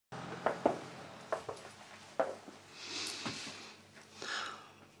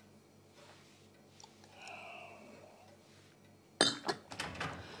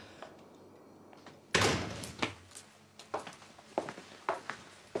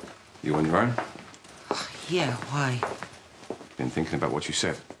You on your own? Yeah, why? Been thinking about what you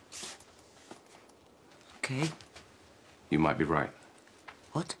said. Okay. You might be right.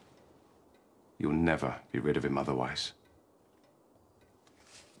 What? You'll never be rid of him otherwise.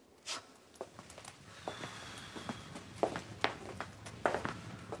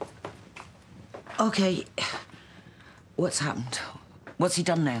 Okay. What's happened? What's he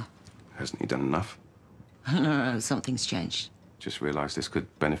done now? Hasn't he done enough? No, something's changed. Just realised this could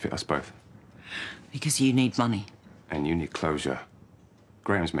benefit us both. Because you need money. And you need closure.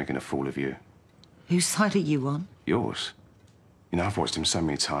 Graham's making a fool of you. Whose side are you on? Yours. You know, I've watched him so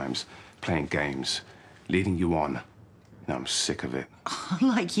many times, playing games, leading you on. Now I'm sick of it.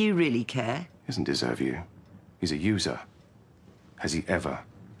 Like you really care. He doesn't deserve you. He's a user. Has he ever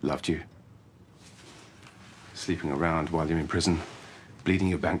loved you? Sleeping around while you're in prison, bleeding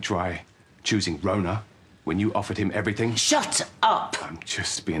your bank dry, choosing Rona when you offered him everything. Shut up! I'm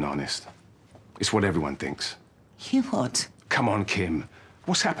just being honest. It's what everyone thinks. You what? Come on, Kim.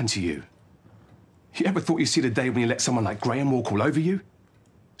 What's happened to you? You ever thought you'd see the day when you let someone like Graham walk all over you?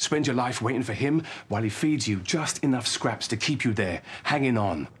 Spend your life waiting for him while he feeds you just enough scraps to keep you there, hanging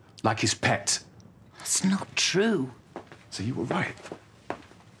on, like his pet. That's not true. So you were right.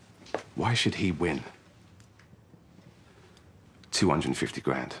 Why should he win? 250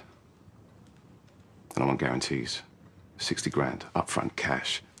 grand. And I want guarantees. 60 grand, upfront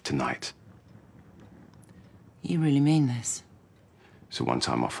cash, tonight. You really mean this? It's a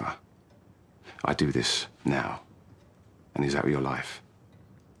one-time offer. I do this now, and he's out of your life.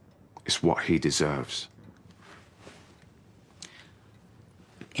 It's what he deserves.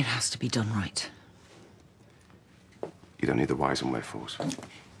 It has to be done right. You don't need the whys and wherefores.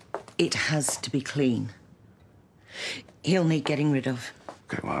 It has to be clean. He'll need getting rid of.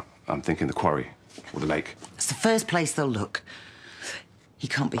 Okay, well, I'm thinking the quarry or the lake. It's the first place they'll look. He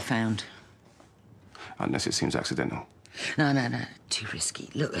can't be found. Unless it seems accidental. No. Too risky.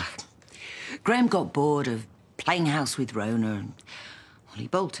 Look, Graham got bored of playing house with Rona and, well, he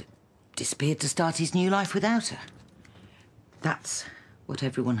bolted. Disappeared to start his new life without her. That's what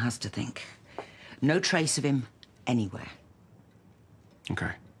everyone has to think. No trace of him anywhere.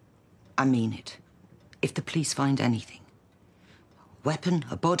 Okay. I mean it. If the police find anything, a weapon,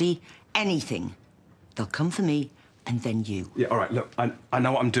 a body, anything, they'll come for me and then you. Yeah, all right, look, I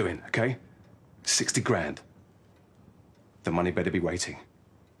know what I'm doing, okay? 60 grand. The money better be waiting.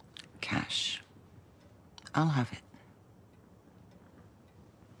 Cash. I'll have it.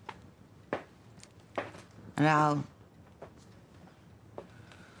 And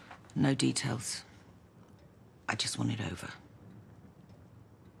no details. I just want it over.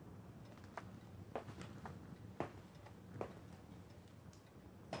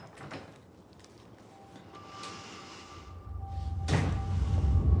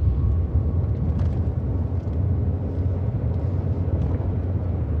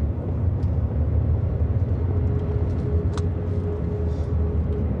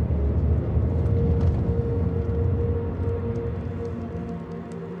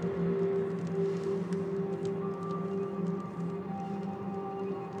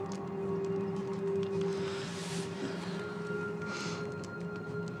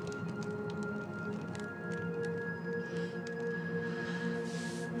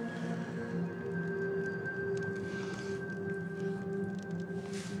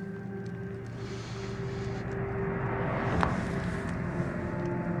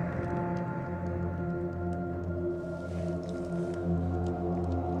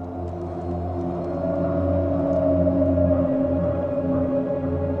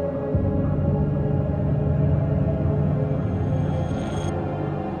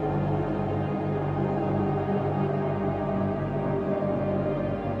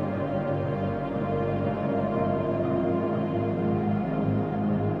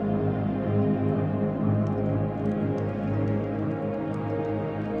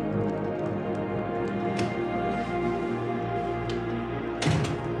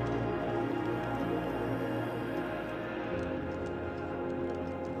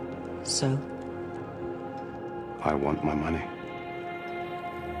 So? I want my money.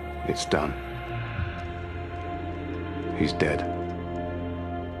 It's done. He's dead.